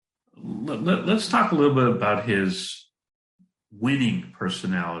let's talk a little bit about his winning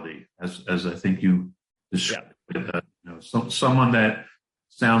personality, as I think you described it. Someone that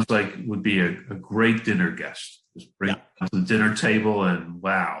sounds like would be a great dinner guest. Just bring to the dinner table and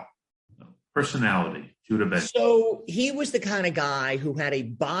wow, personality. Judah Ben. So he was the kind of guy who had a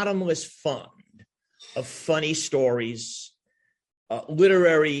bottomless fund of funny stories,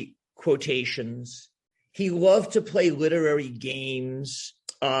 literary quotations. He loved to play literary games.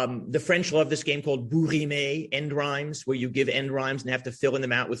 The French love this game called bourrimé, end rhymes, where you give end rhymes and have to fill in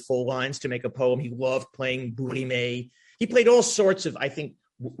them out with full lines to make a poem. He loved playing bourrimé. He played all sorts of, I think,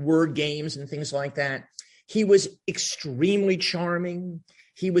 word games and things like that. He was extremely charming.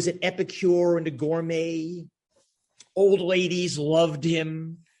 He was an epicure and a gourmet. Old ladies loved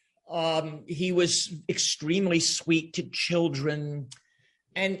him. He was extremely sweet to children.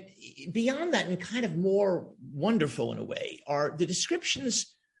 And beyond that, and kind of more wonderful in a way, are the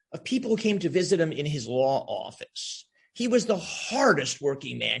descriptions of people who came to visit him in his law office. He was the hardest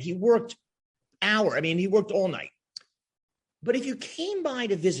working man. He worked he worked all night. But if you came by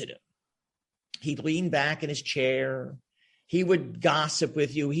to visit him, he'd lean back in his chair. He would gossip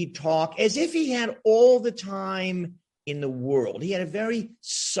with you. He'd talk as if he had all the time in the world. He had a very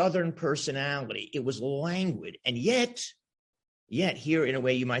Southern personality. It was languid. And yet here, in a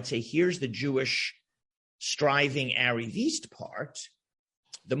way, you might say, here's the Jewish striving arriviste part.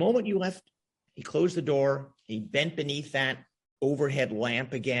 The moment you left, he closed the door. He bent beneath that overhead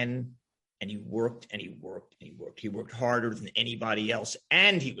lamp again, and he worked and he worked and he worked. He worked harder than anybody else,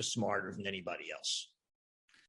 and he was smarter than anybody else.